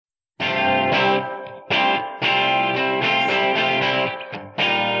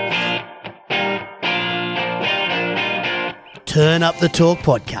Turn Up the Talk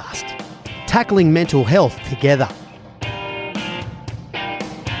podcast, tackling mental health together.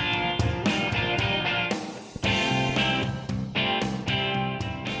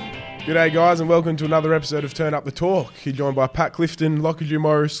 G'day guys and welcome to another episode of Turn Up the Talk. You're joined by Pat Clifton, Lockagoo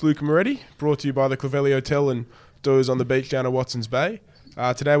Morris, Luca Moretti, brought to you by the Clovelly Hotel and Doors on the beach down at Watson's Bay.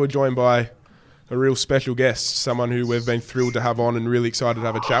 Today we're joined by a real special guest, someone who we've been thrilled to have on and really excited to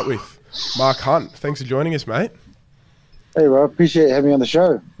have a chat with, Mark Hunt. Thanks for joining us, mate. Hey, Rob. Appreciate having me on the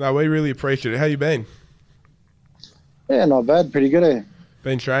show. No, we really appreciate it. How you been? Yeah, not bad. Pretty good, eh?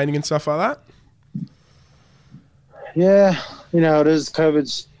 Been training and stuff like that? Yeah, you know, it is.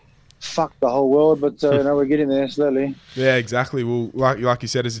 COVID's fucked the whole world, but we're getting there slowly. Yeah, exactly. Well, like you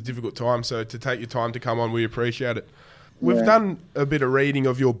said, it's a difficult time, so to take your time to come on, we appreciate it. We've done a bit of reading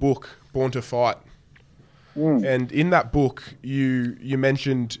of your book, Born to Fight. And in that book, you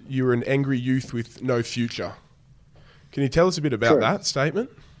mentioned you were an angry youth with no future. Can you tell us a bit about that statement?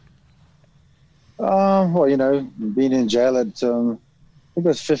 Well, you know, being in jail at, I think I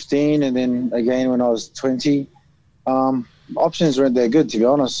was 15, and then again when I was 20, options weren't that good, to be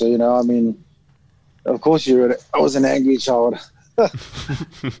honest. So, you know, I mean, of course I was an angry child.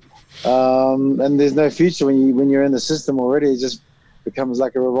 And there's no future when you're in the system already. It just becomes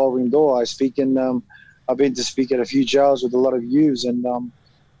like a revolving door. I've been to speak at a few jails with a lot of youths, and you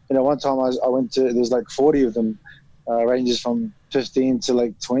know, one time I went to, there's like 40 of them, ranges from 15 to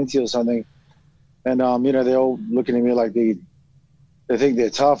like 20 or something, and you know, they're all looking at me like they think they're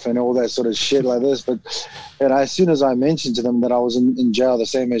tough and all that sort of shit like this. But as soon as I mentioned to them that I was in jail the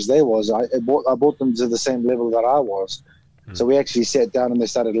same as they was, I brought them to the same level that I was. So we actually sat down and they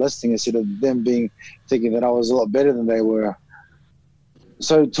started listening instead of them thinking that I was a lot better than they were.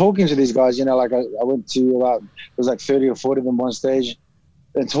 So talking to these guys, you know, like I went to about, it was like 30 or 40 of them one stage,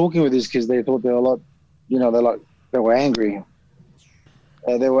 and talking with these kids, they thought they were a lot, you know, they were angry.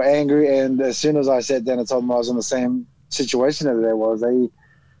 They were angry, and as soon as I sat down and told them I was in the same situation that they was, they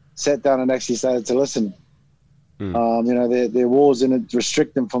sat down and actually started to listen. You know, their walls didn't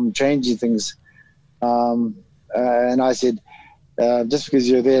restrict them from changing things. And I said, just because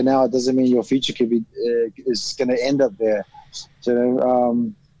you're there now, it doesn't mean your future is going to end up there.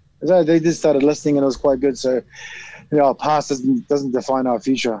 So they just started listening, and it was quite good. So, you know, our past doesn't define our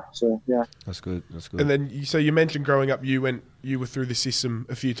future. So yeah, that's good. And then you mentioned growing up, you were through the system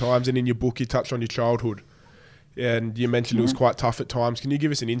a few times, and in your book you touched on your childhood, and you mentioned it was quite tough at times. Can you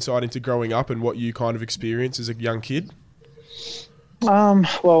give us an insight into growing up and what you kind of experienced as a young kid?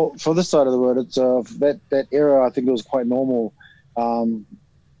 Well, for this side of the world, it's that era. I think it was quite normal.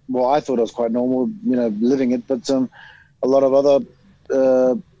 Well, I thought it was quite normal, you know, living it. But a lot of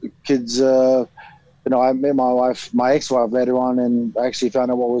other kids, you know, I met my ex-wife later on, and I actually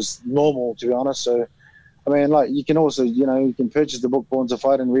found out what was normal, to be honest. So, I mean, like, you can also, you know, you can purchase the book Born to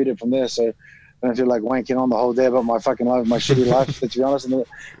Fight and read it from there. So I don't feel like wanking on the whole day about my fucking life, my shitty life, to be honest. And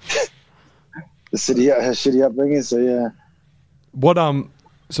the shitty upbringing. So yeah.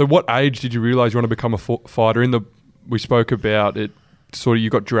 So what age did you realise you want to become a fighter? We spoke about it, sort of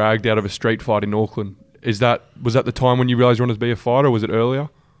you got dragged out of a street fight in Auckland. Was that the time when you realised you wanted to be a fighter, or was it earlier?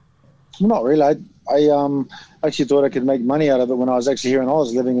 Not really. I actually thought I could make money out of it when I was actually here in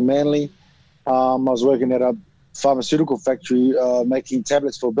Oz, living in Manly. I was working at a pharmaceutical factory making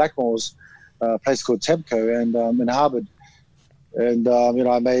tablets for Blackmores, a place called Tabco, and in Harvard. And you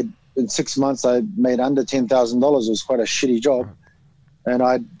know, in 6 months I made under $10,000. It was quite a shitty job.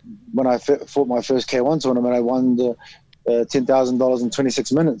 And when I fought my first K1 tournament, I won the $10,000 in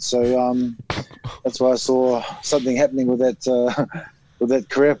 26 minutes. So that's why I saw something happening with that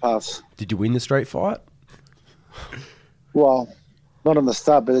career path. Did you win the street fight? Well, not on the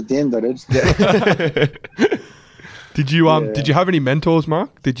start, but at the end I did. Yeah. Did you have any mentors,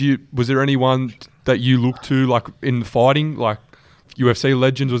 Mark? Was there anyone that you looked to, like in fighting, like UFC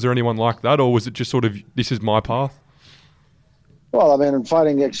legends? Was there anyone like that, or was it just sort of, this is my path? Well, I mean,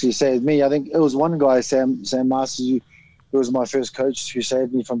 fighting actually saved me. I think it was one guy, Sam Masters, who was my first coach, who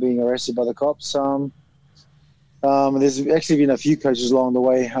saved me from being arrested by the cops. There's actually been a few coaches along the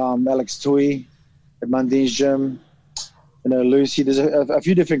way. Alex Tui at Mundine's gym, you know, Lucy. There's a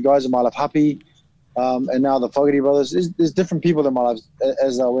few different guys in my life. Happy, and now the Fogarty brothers. There's different people in my life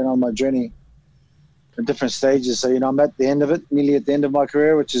as I went on my journey in different stages. So, you know, I'm at the end of it, nearly at the end of my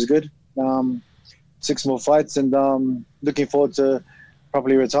career, which is good. 6 more fights, and looking forward to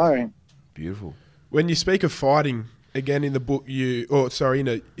properly retiring. Beautiful. When you speak of fighting, again in the book, in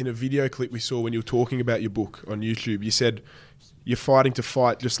a video clip we saw when you were talking about your book on YouTube, you said you're fighting to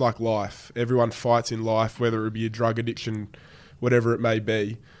fight just like life. Everyone fights in life, whether it be a drug addiction, whatever it may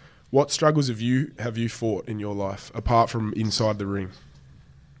be. What struggles have you fought in your life apart from inside the ring?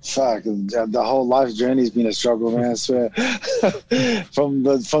 Fuck, the whole life journey's been a struggle, man. I swear. from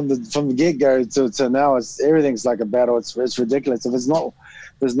the get go to now, everything's like a battle. It's ridiculous. If there's not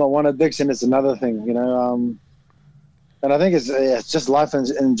one addiction, it's another thing, you know. And I think it's just life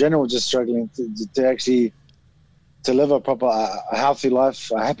in general, just struggling to actually to live a healthy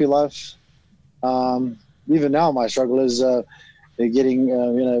life, a happy life. Even now, my struggle is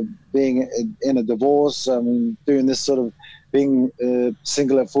getting, being in a divorce. Doing this sort of being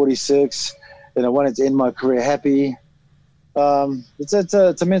single at 46. Wanting to end my career happy. It's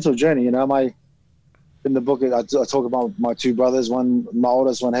a mental journey, you know. In the book, I talk about my two brothers. My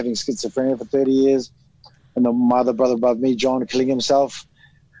oldest one having schizophrenia for 30 years. And my other brother above me, John, killing himself.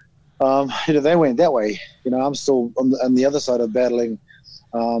 They went that way. I'm still on the other side of battling,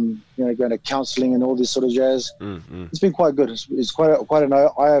 going to counselling and all this sort of jazz. Mm-hmm. It's been quite good. It's quite an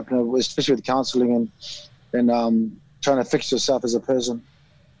eye-opener, especially with counselling and trying to fix yourself as a person.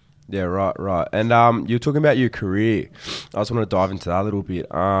 Yeah, right. And you're talking about your career. I just want to dive into that a little bit.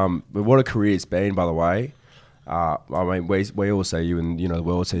 But what a career it's been, by the way. We all say you, and the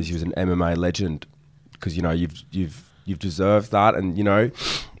world says you was an MMA legend. Because you've deserved that, and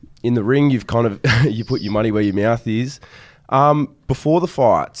in the ring you've kind of you put your money where your mouth is. Before the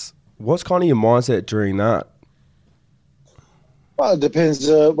fights, what's kind of your mindset during that? Well, it depends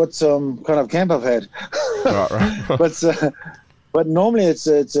what kind of camp I've had. Right. But normally it's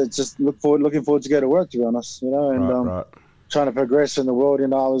just looking forward to go to work, to be honest, and trying to progress in the world. I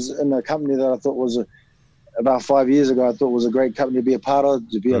was in a company that I thought was about 5 years ago, I thought was a great company to be a part of,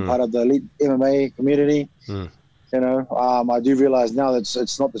 a part of the elite MMA community. I do realize now that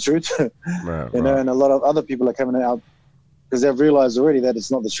it's not the truth, and a lot of other people are coming out because they've realized already that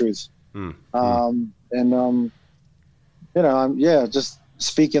it's not the truth. Just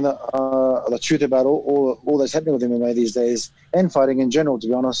speaking the truth about all that's happening with MMA these days and fighting in general, to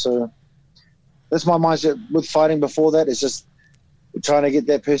be honest. So that's my mindset with fighting. Before that, it's just trying to get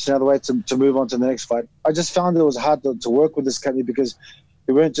that person out of the way to move on to the next fight. I just found it was hard to work with this company because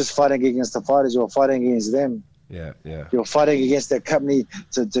we weren't just fighting against the fighters, you were fighting against them. Yeah. You're fighting against that company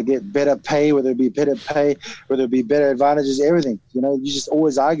to get better pay, whether it be better pay, whether it be better advantages, everything. You just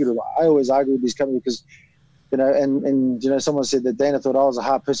always argue. I always argue with these companies because, someone said that Dana thought I was a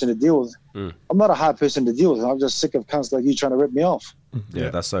hard person to deal with. I'm not a hard person to deal with. I'm just sick of cunts like you trying to rip me off. Yeah,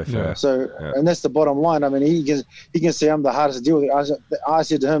 that's so fair. Yeah. So, and that's the bottom line. I mean, he can say I'm the hardest to deal with. I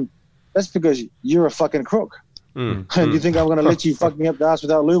said to him, that's because you're a fucking crook. And you think I'm going to let you fuck me up the ass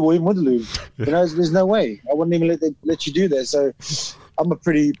without lube or even with the lube? There's no way. I wouldn't even let you do that. So I'm a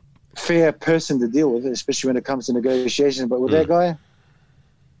pretty fair person to deal with, especially when it comes to negotiations. But with that guy,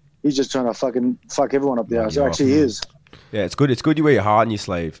 he's just trying to fucking fuck everyone up the ass. Actually, he is. Yeah, it's good. It's good you wear your heart on your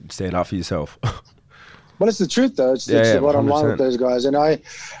sleeve and stand up for yourself. Well, it's the truth, though. It's the bottom line with those guys. And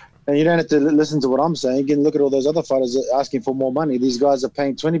you don't have to listen to what I'm saying. You can look at all those other fighters asking for more money. These guys are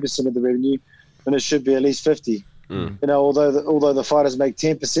paying 20% of the revenue, and it should be at least 50%. Although the fighters make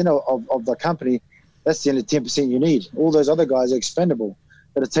 10% of the company, that's the only 10% you need. All those other guys are expendable.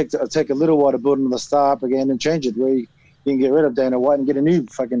 It'll take a little while to build another star up again and change it, where you can get rid of Dana White and get a new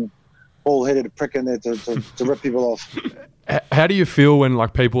fucking bald-headed prick in there to rip people off. How do you feel when,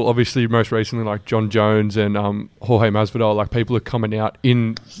 people, obviously most recently, like John Jones and Jorge Masvidal, people are coming out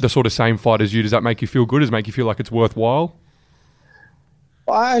in the sort of same fight as you? Does that make you feel good? Does it make you feel like it's worthwhile?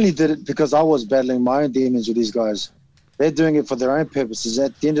 I only did it because I was battling my own demons with these guys. They're doing it for their own purposes.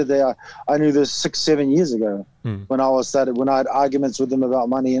 At the end of the day, I knew this 6-7 years ago when I had arguments with them about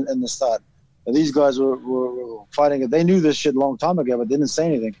money in the start. And these guys were fighting it. They knew this shit a long time ago, but they didn't say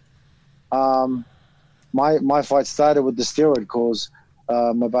anything. My fight started with the steroid cause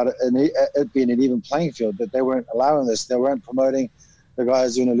about it being an even playing field, that they weren't allowing this. They weren't promoting the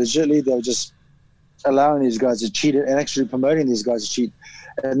guys doing it legitimately. They were just allowing these guys to cheat and actually promoting these guys to cheat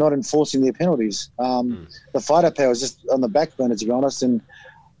and not enforcing their penalties. The fighter pay was just on the back burner, to be honest. And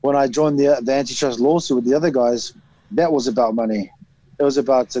when I joined the antitrust lawsuit with the other guys, that was about money. It was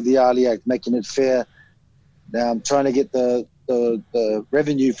about the Ali Act, making it fair, trying to get the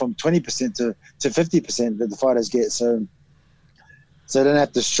revenue from 20% to 50% that the fighters get. So they don't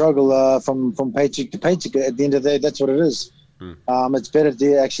have to struggle from paycheck to paycheck. At the end of the day, that's what it is. It's better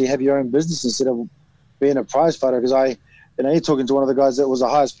to actually have your own business instead of being a prize fighter, because you're talking to one of the guys that was the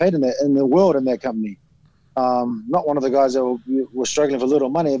highest paid in the world in that company. Not one of the guys that were struggling for little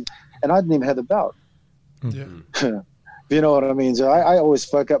money, and I didn't even have the belt. Yeah. You know what I mean? So I always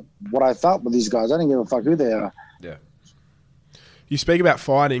spoke up what I thought with these guys. I didn't give a fuck who they are. Yeah. You speak about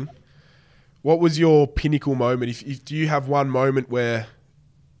fighting. What was your pinnacle moment? If do you have one moment where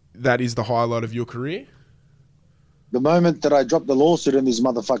that is the highlight of your career? The moment that I dropped the lawsuit on these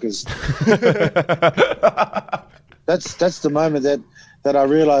motherfuckers. That's the moment that I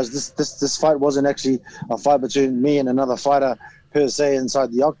realized this fight wasn't actually a fight between me and another fighter per se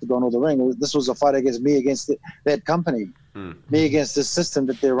inside the octagon or the ring. This was a fight against me against that company, me against this system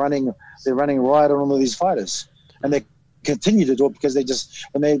that they're running riot on all of these fighters, and they continue to do it because they just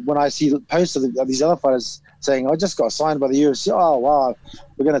when I see posts of these other fighters saying, "I just got signed by the UFC. Oh wow,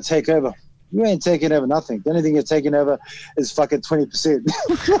 we're gonna take over." You ain't taking over nothing. The only thing you're taking over is fucking 20%.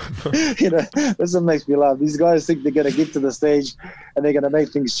 That's what makes me laugh. These guys think they're going to get to the stage and they're going to make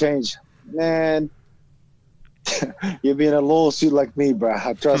things change. Man, you'll be in a lawsuit like me, bro.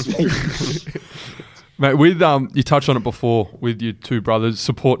 Trust me. Mate, with you touched on it before with your two brothers,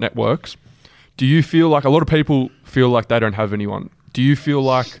 support networks. Do you feel like a lot of people feel like they don't have anyone? Do you feel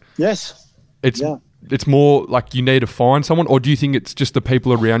like yes, it's more like you need to find someone, or do you think it's just the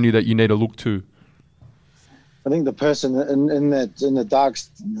people around you that you need to look to? I think the person in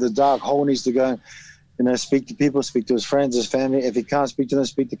the dark hole needs to go, speak to people, speak to his friends, his family. If he can't speak to them,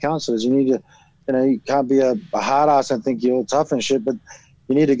 speak to counselors. You need to, you can't be a hard ass and think you're tough and shit, but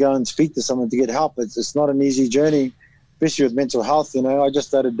you need to go and speak to someone to get help. It's not an easy journey, especially with mental health. I just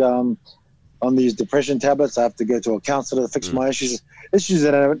started on these depression tablets. I have to go to a counselor to fix my issues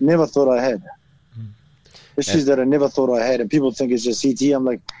that I never thought I had. Issues that I never thought I had, and people think it's just CTE. I'm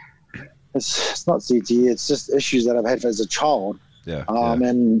like, it's not CTE. It's just issues that I've had as a child.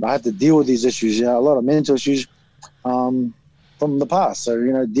 And I have to deal with these issues. A lot of mental issues from the past.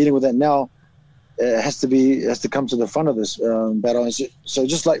 So dealing with that now has to come to the front of this battle. So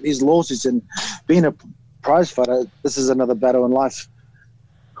just like these lawsuits and being a prize fighter, this is another battle in life,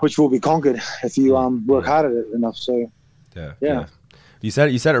 which will be conquered if you work hard at it enough. So yeah. You said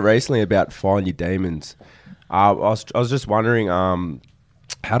it recently about find your demons. I was just wondering,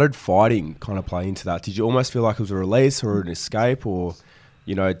 how did fighting kind of play into that? Did you almost feel like it was a release or an escape, or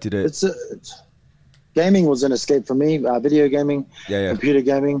did it? Gaming was an escape for me. Video gaming, computer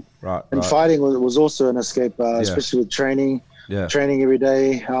gaming, and fighting was also an escape, especially with training. Training every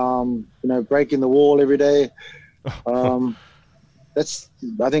day. Breaking the wall every day. I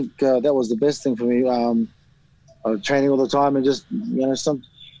think that was the best thing for me. Training all the time, and just there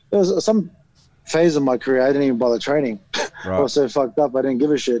was some phase of my career I didn't even bother training. I was so fucked up I didn't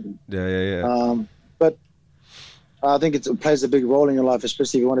give a shit. But I think it plays a big role in your life,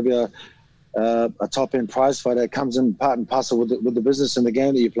 especially if you want to be a top end prize fighter. It comes in part and parcel with the business and the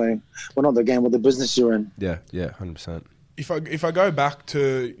game that you're playing. Well, not the game, with the business you're in. 100%. If I go back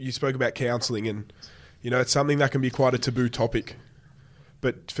to, you spoke about counselling, and it's something that can be quite a taboo topic.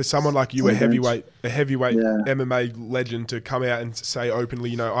 But for someone like you, a heavyweight MMA legend, to come out and say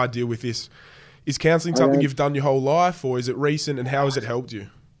openly, I deal with this, is counselling something you've done your whole life, or is it recent, and how has it helped you?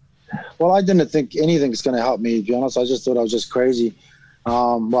 Well, I didn't think anything's going to help me, to be honest. I just thought I was just crazy.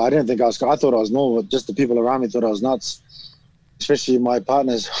 I didn't think I thought I was normal, but just the people around me thought I was nuts, especially my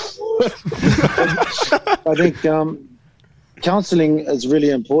partners. I think counselling is really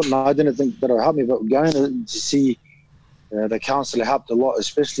important. I didn't think that it would help me, but going to see the counsellor helped a lot,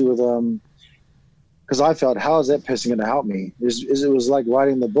 especially with because I felt, how is that person going to help me? It was like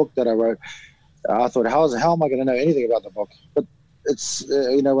writing the book that I wrote. I thought, how am I going to know anything about the book? But it's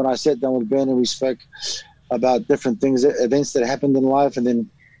when I sat down with Ben and we spoke about different things, events that happened in life, and then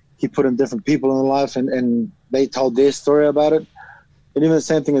he put in different people in life, and they told their story about it. And even the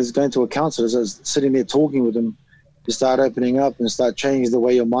same thing as going to a counsellor, as I was sitting there talking with him, you start opening up and start changing the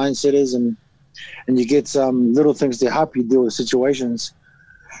way your mindset is, and you get some little things to help you deal with situations.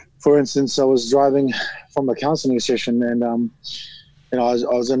 For instance, I was driving from a counselling session, and I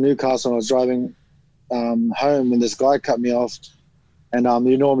was in Newcastle, and I was driving home, and this guy cut me off. And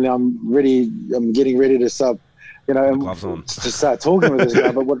normally I'm getting ready to stop, to start talking with this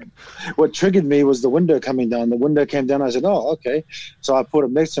guy. But what triggered me was the window coming down. The window came down. I said, "Oh, okay." So I put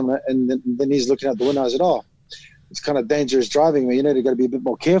him next to him, and then he's looking out the window. I said, "Oh, it's kind of dangerous driving, man. You got to be a bit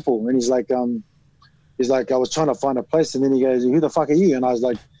more careful." And he's like, I was trying to find a place, and then he goes, "Who the fuck are you?" And I was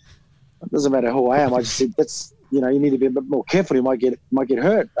like, "It doesn't matter who I am." I just said, "That's you need to be a bit more careful. You might get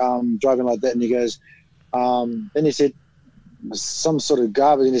hurt driving like that." And he goes, then he said some sort of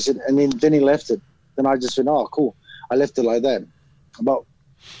garbage, and he said, and then he left it. Then I just went, "Oh, cool." I left it like that. But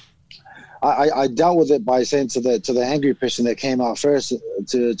I dealt with it by saying to the angry person that came out first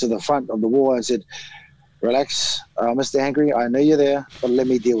to the front of the wall, and said, "Relax, Mr. Angry. I know you're there, but let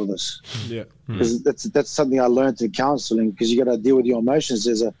me deal with this." Yeah, because that's something I learned in counselling. Because you got to deal with your emotions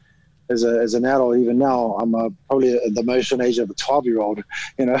as an adult. Even now, I'm probably at the emotional age of a 12-year-old,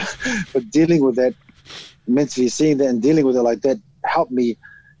 but dealing with that mentally, seeing that and dealing with it like that helped me,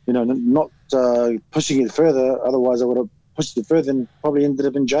 not pushing it further. Otherwise, I would have pushed it further and probably ended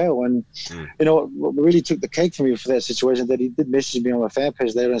up in jail. And what really took the cake for me for that situation, that he did message me on my fan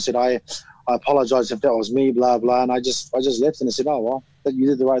page later and said, I apologize if that was me, blah blah. And I just left and I said, oh well, that you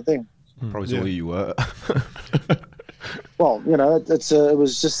did the right thing. Probably all you were. Well, it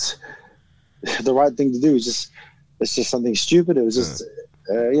was just the right thing to do. It's just something stupid. It was just,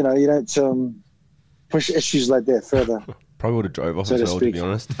 you don't push issues like that further. Probably would have drove off as well, to be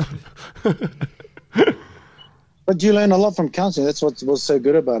honest. But you learn a lot from counselling. That's what was so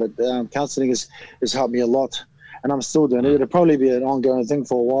good about it. Counselling has helped me a lot, and I'm still doing it. It'll probably be an ongoing thing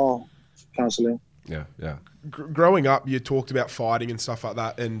for a while, counselling. Yeah. Growing up, you talked about fighting and stuff like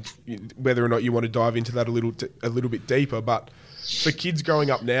that, and whether or not you want to dive into that a little bit deeper. But for kids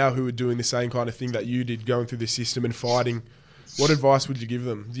growing up now who are doing the same kind of thing that you did, going through the system and fighting, what advice would you give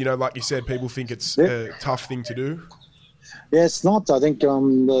them? Like you said, people think it's a tough thing to do. Yeah, it's not. I think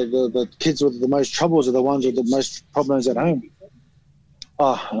the kids with the most troubles are the ones with the most problems at home.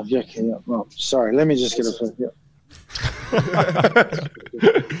 Oh, yeah. Well, sorry. Let me just get a... Yeah.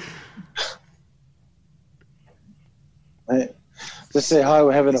 Hey, just say hi.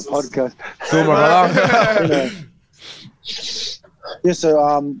 We're having a podcast. Cool, my brother. Yeah.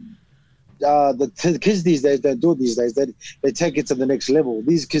 So the kids these days don't do it these days. They take it to the next level.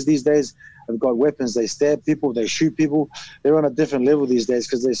 These kids these days have got weapons. They stab people. They shoot people. They're on a different level these days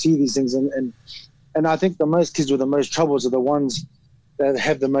because they see these things. And I think the most kids with the most troubles are the ones that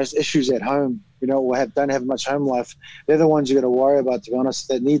have the most issues at home. Or don't have much home life. They're the ones you got to worry about. To be honest,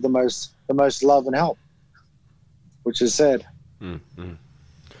 that need the most love and help, which is sad. Mm-hmm.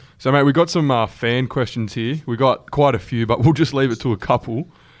 So, mate, we got some fan questions here. We got quite a few, but we'll just leave it to a couple.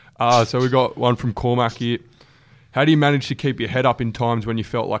 So we got one from Cormac here. How do you manage to keep your head up in times when you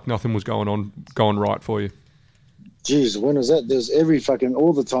felt like nothing was going right for you? Jeez, when was that? There's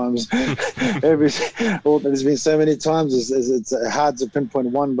all the times. There's been so many times. It's hard to pinpoint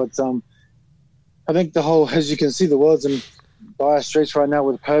one, but I think as you can see, the world's in dire straits right now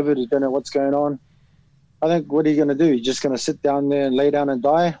with COVID. You don't know what's going on. I think, what are you going to do? You're just going to sit down there and lay down and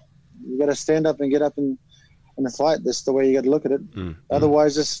die? You got to stand up and get up and fight. That's the way you got to look at it.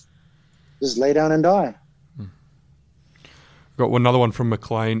 Otherwise, just lay down and die. Got another one from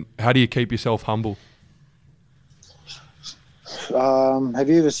McLean. How do you keep yourself humble? Have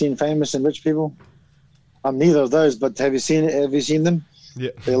you ever seen Famous and Rich People? I'm neither of those, but have you seen them?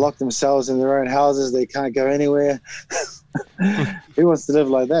 Yeah. They lock themselves in their own houses. They can't go anywhere. Who wants to live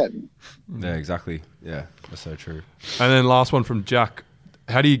like that? Yeah, exactly. Yeah, that's so true. And then last one from Jack.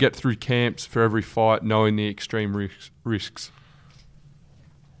 How do you get through camps for every fight, knowing the extreme risks?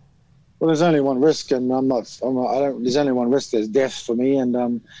 Well, there's only one risk, and there's only one risk. There's death for me, and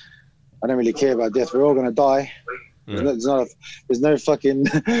I don't really care about death. We're all going to die. There's no fucking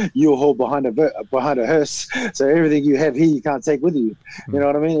U-Haul behind a hearse. So everything you have here, you can't take with you. You know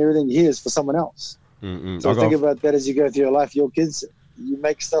what I mean? Everything here is for someone else. So think about that as you go through your life. Your kids, you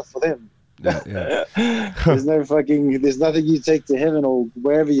make stuff for them. Yeah. There's nothing you take to heaven or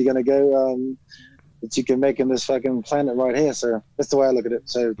wherever you're going to go that you can make in this fucking planet right here. So that's the way I look at it.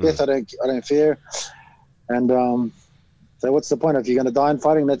 So death, I don't fear. And so what's the point? If you're going to die in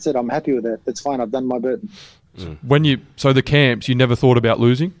fighting, that's it. I'm happy with that. That's fine. I've done my bit. So the camps, you never thought about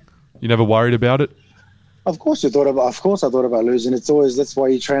losing? You never worried about it? Of course I thought about losing. That's why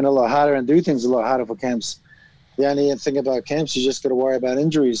you train a lot harder and do things a lot harder for camps. The only thing about camps, you just got to worry about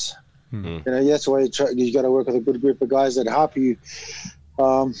injuries. That's why you got to work with a good group of guys that help you.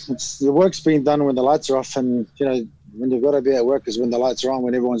 The work's being done when the lights are off, and when you've got to be at work is when the lights are on,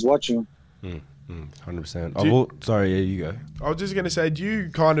 when everyone's watching. 100%. Sorry, yeah, you go. I was just going to say, do you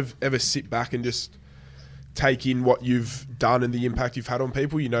kind of ever sit back and just take in what you've done and the impact you've had on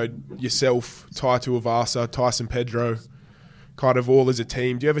people? Yourself, Tai Tuivasa, Tyson Pedro, kind of all as a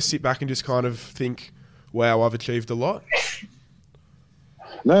team. Do you ever sit back and just kind of think, wow, I've achieved a lot?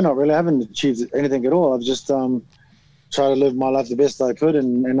 No, not really. I haven't achieved anything at all. I've just tried to live my life the best I could,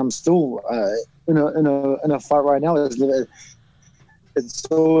 and I'm still in a fight right now. It's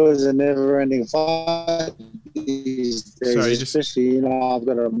always a never-ending fight these days. Especially, I've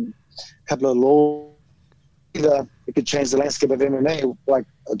got a couple of laws. Either it could change the landscape of MMA, like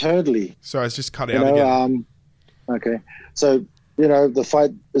totally. Sorry, it's just cut out again. Okay, so the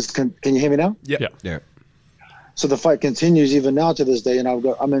fight is. Can you hear me now? Yeah. So the fight continues even now to this day, and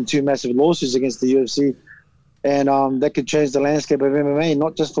I'm in 2 massive lawsuits against the UFC, and that could change the landscape of MMA,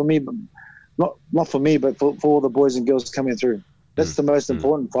 not just for me, but not for me, but for all the boys and girls coming through. That's the most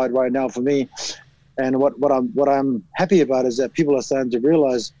important fight right now for me. And what I'm happy about is that people are starting to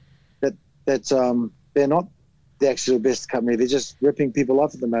realize that they're not the actual best company. They're just ripping people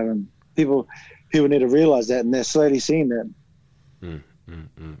off at the moment. People need to realize that, and they're slowly seeing that.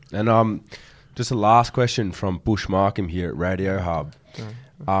 And just a last question from Bush Markham here at Radio Hub.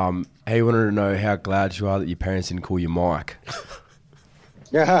 He wanted to know how glad you are that your parents didn't call you Mike.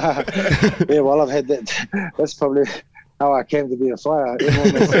 Yeah, well, I've had that. That's probably how I came to be a fighter.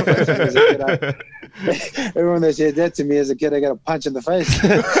 Everyone that said that to me as a kid, I got a punch in the face.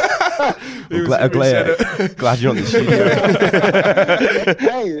 Glad you're not the studio.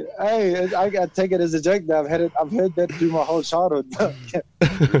 hey, I take it as a joke now. I've heard that through my whole childhood.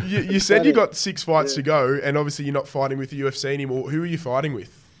 You said you got 6 fights to go, and obviously you're not fighting with the UFC anymore. Who are you fighting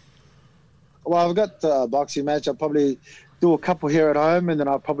with? Well, I've got a boxing match. I'll probably do a couple here at home, and then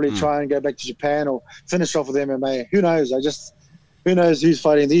I'll probably try and go back to Japan or finish off with MMA. Who knows? Who knows who's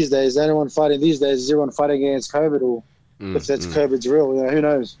fighting these days? Anyone fighting these days? Is everyone fighting against COVID, or if that's COVID's real? You know, who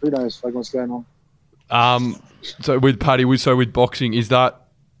knows? Who knows like what's going on? So with Paddy, with boxing, is that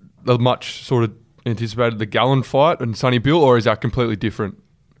the much sort of anticipated the Gallen fight and Sonny Bill, or is that completely different?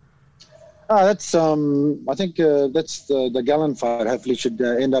 That's I think that's the Gallen fight. Hopefully, should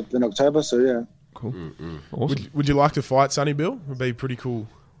end up in October. So yeah. Cool. Awesome. Would you like to fight Sonny Bill? Would be pretty cool.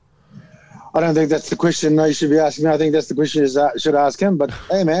 I don't think that's the question you should be asking me. I think that's the question should ask him. But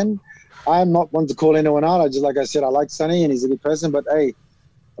hey, man, I'm not one to call anyone out. Like I said, I like Sonny and he's a good person. But hey,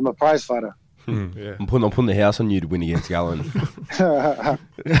 I'm a prize fighter. Yeah. I'm putting the house on you to win against Gallen.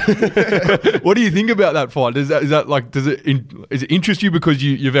 What do you think about that fight? Does it interest you because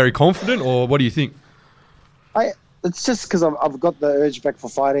you're very confident, or what do you think? It's just because I've got the urge back for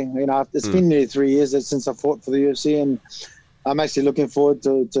fighting. You know, it's been nearly 3 years since I fought for the UFC, and I'm actually looking forward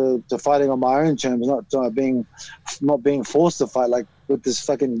to fighting on my own terms, not being forced to fight like with this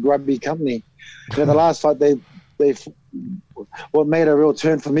fucking grubby company. You know, the last fight what made a real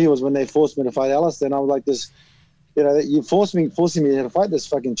turn for me was when they forced me to fight Alistair, and I was like this, you know, you forcing me to fight this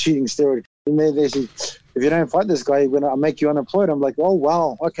fucking cheating steroid. And they said, if you don't fight this guy, I'll make you unemployed. I'm like, oh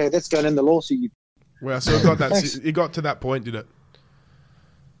wow, okay, that's going in the lawsuit. Well, so it got to that point, did it?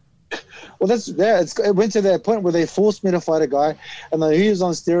 Well, it went to that point where they forced me to fight a guy, and then he was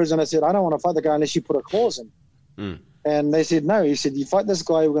on steroids, and I said, I don't want to fight the guy unless you put a clause in. And they said, no. He said, you fight this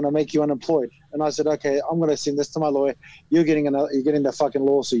guy, we're going to make you unemployed. And I said, okay, I'm going to send this to my lawyer. You're getting the fucking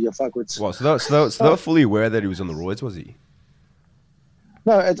lawsuit, you fuckwits. What? So they were fully aware that he was on the roids, was he?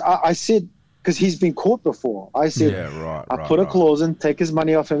 No, I said, because he's been caught before. I said, I put a clause in, take his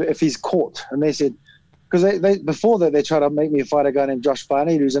money off him if he's caught. And they said, because before that they tried to make me fight a guy named Josh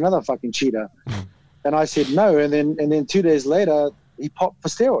Barney, who's another fucking cheater. And I said no, and then 2 days later he popped for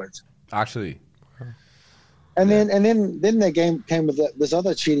steroids. Actually. And then their game came with this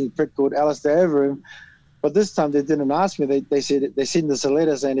other cheating prick called Alistair Overeem. But this time they didn't ask me. They sent us a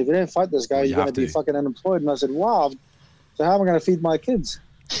letter saying, if you don't fight this guy, you're going to be fucking unemployed. And I said, wow, so how am I going to feed my kids?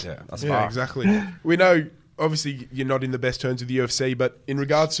 Yeah, that's exactly. We know, obviously, you're not in the best terms with the UFC, but in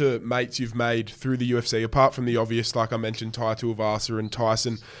regards to mates you've made through the UFC, apart from the obvious, like I mentioned, Tai Tuivasa and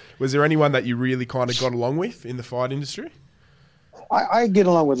Tyson, was there anyone that you really kind of got along with in the fight industry? I get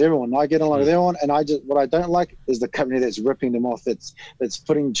along with everyone. And what I don't like is the company that's ripping them off, that's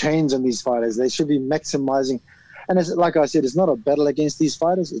putting chains on these fighters. They should be maximizing. And it's, like I said, it's not a battle against these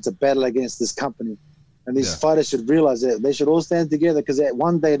fighters. It's a battle against this company. And these fighters should realize that they should all stand together, because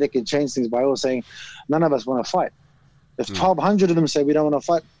one day they can change things by all saying, none of us want to fight. If 1,200 of them say we don't want to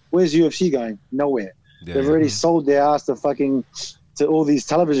fight, where's UFC going? Nowhere. They've already sold their ass to all these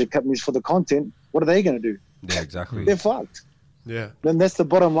television companies for the content. What are they going to do? Yeah, exactly. They're fucked. Yeah. Then that's the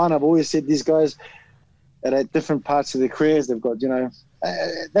bottom line. I've always said these guys at different parts of their careers, they've got,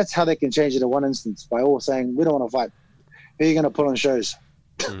 that's how they can change it in one instance, by all saying, we don't want to fight. Who are you going to put on shows?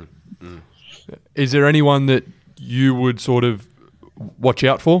 Is there anyone that you would sort of watch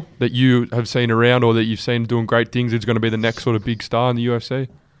out for, that you have seen around or that you've seen doing great things, is going to be the next sort of big star in the UFC?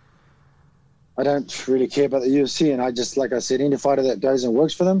 I don't really care about the UFC, and I just, like I said, any fighter that goes and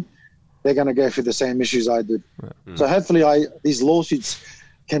works for them, they're going to go through the same issues I did. So hopefully these lawsuits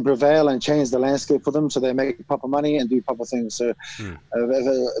can prevail and change the landscape for them, so they make proper money and do proper things. So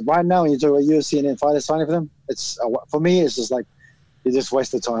right now, when you talk about UFC and then fighters signing for them, for me, it's just like, you just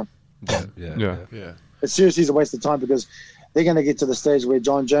waste the time. Yeah. It's seriously a waste of time, because they're going to get to the stage where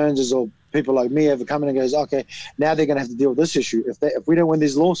John Jones or people like me ever come in and goes, okay, now they're going to have to deal with this issue. If we don't win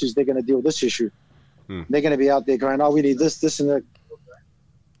these lawsuits, they're going to deal with this issue. They're going to be out there going, oh, we need this, and that.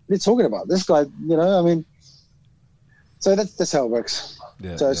 What are you talking about? This guy, so that's how it works.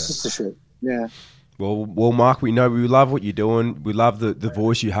 It's just a shit. Yeah. Well, Mark, we know we love what you're doing. We love the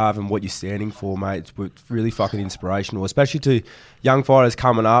voice you have and what you're standing for, mate. It's really fucking inspirational, especially to young fighters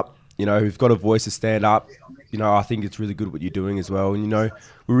coming up, who've got a voice to stand up I think it's really good what you're doing as well. And,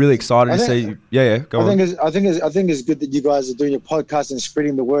 we're really excited to see. Yeah, go on. I think it's good that you guys are doing your podcast and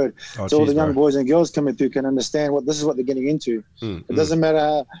spreading the word, so all the young boys and girls coming through can understand this is what they're getting into. It doesn't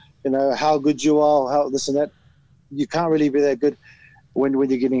matter how good you are, how this and that. You can't really be that good when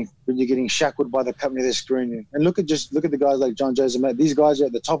you're getting shackled by the company that's screwing you. And look at the guys like John Jones and Matt. These guys are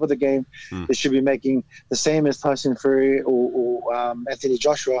at the top of the game. They should be making the same as Tyson Fury or Anthony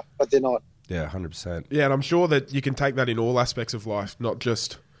Joshua, but they're not. Yeah, 100%. Yeah, and I'm sure that you can take that in all aspects of life, not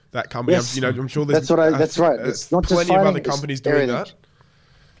just that company. Yes. I'm sure there's that's right. It's not just plenty of other fighting, companies it's doing everything.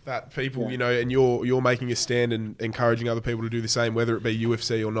 that people, and you're making a stand and encouraging other people to do the same, whether it be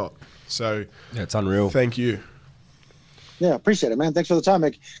UFC or not. So yeah, it's unreal. Thank you. Yeah, appreciate it, man. Thanks for the time,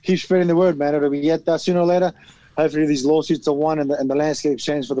 man. Keep spreading the word, man. It'll be sooner or later. Hopefully these lawsuits are won and the landscape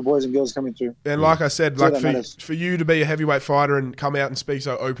changed for the boys and girls coming through. And like I said, That's for you to be a heavyweight fighter and come out and speak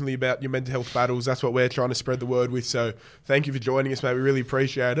so openly about your mental health battles, that's what we're trying to spread the word with. So thank you for joining us, mate. We really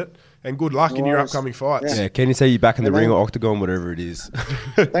appreciate it. And good luck in your upcoming fights. Yeah, can you say you're back in the ring or octagon, whatever it is?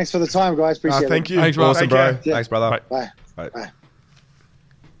 Thanks for the time, guys. Appreciate it. Thank you. Thanks, man. Awesome, bro. Yeah. Thanks, brother. Bye.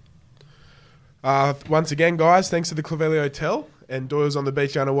 Bye. Once again, guys, thanks to the Clovelly Hotel and Doyle's on the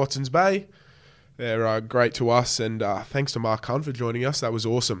Beach down at Watson's Bay. They're great to us, and thanks to Mark Hunt for joining us. That was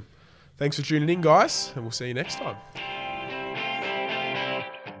awesome. Thanks for tuning in, guys, and we'll see you next time.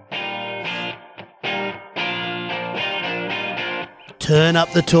 Turn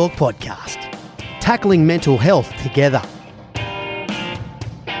Up the Talk podcast. Tackling mental health together.